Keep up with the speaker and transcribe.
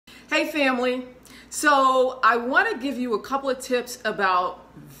Hey family, so I want to give you a couple of tips about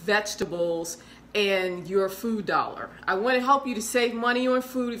vegetables and your food dollar. I want to help you to save money on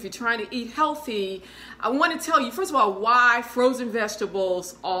food if you're trying to eat healthy. I want to tell you, first of all, why frozen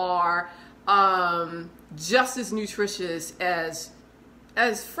vegetables are just as nutritious as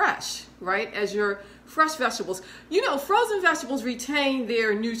fresh, right? As your fresh vegetables. You know, frozen vegetables retain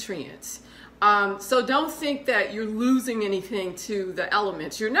their nutrients. So don't think that you're losing anything to the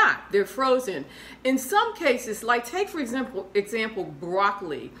elements. You're not. They're frozen. In some cases, like take for example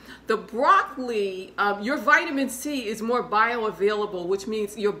broccoli. The broccoli, your vitamin C is more bioavailable, which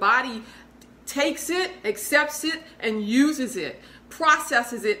means your body takes it, accepts it, and uses it,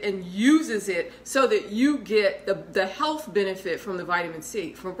 processes it and uses it so that you get the health benefit from the vitamin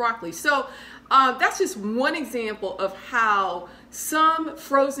C from broccoli. So that's just one example of how some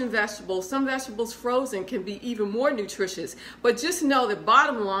vegetables frozen can be even more nutritious. But just know that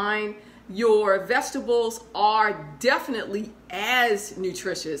bottom line, your vegetables are definitely as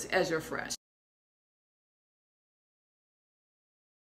nutritious as your fresh.